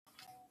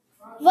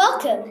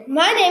Welcome.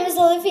 My name is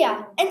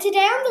Olivia, and today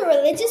on the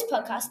Religious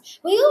Podcast,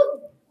 we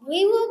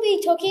will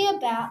be talking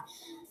about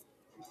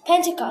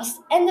Pentecost.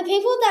 And the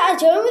people that are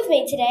joining with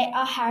me today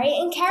are Harriet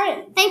and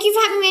Karen. Thank you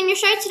for having me on your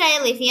show today,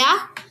 Olivia.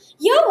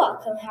 You're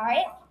welcome,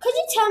 Harriet. Could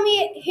you tell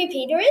me who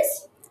Peter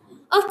is?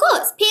 Of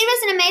course, Peter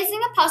is an amazing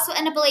apostle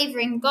and a believer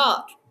in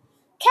God.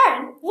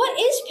 Karen, what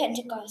is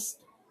Pentecost?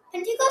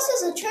 Pentecost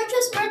is the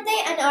church's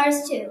birthday and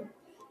ours too.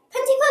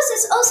 Pentecost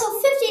is also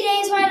 50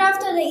 days right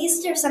after the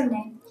Easter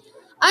Sunday.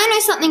 I know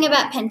something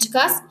about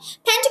Pentecost.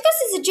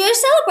 Pentecost is a Jewish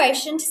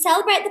celebration to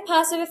celebrate the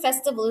Passover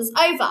festival is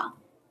over.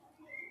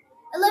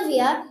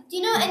 Olivia, do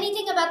you know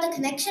anything about the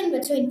connection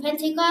between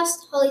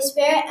Pentecost, Holy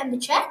Spirit, and the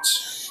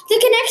church? The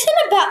connection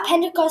about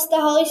Pentecost, the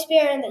Holy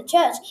Spirit, and the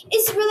church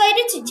is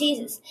related to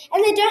Jesus,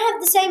 and they don't have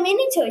the same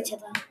meaning to each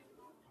other.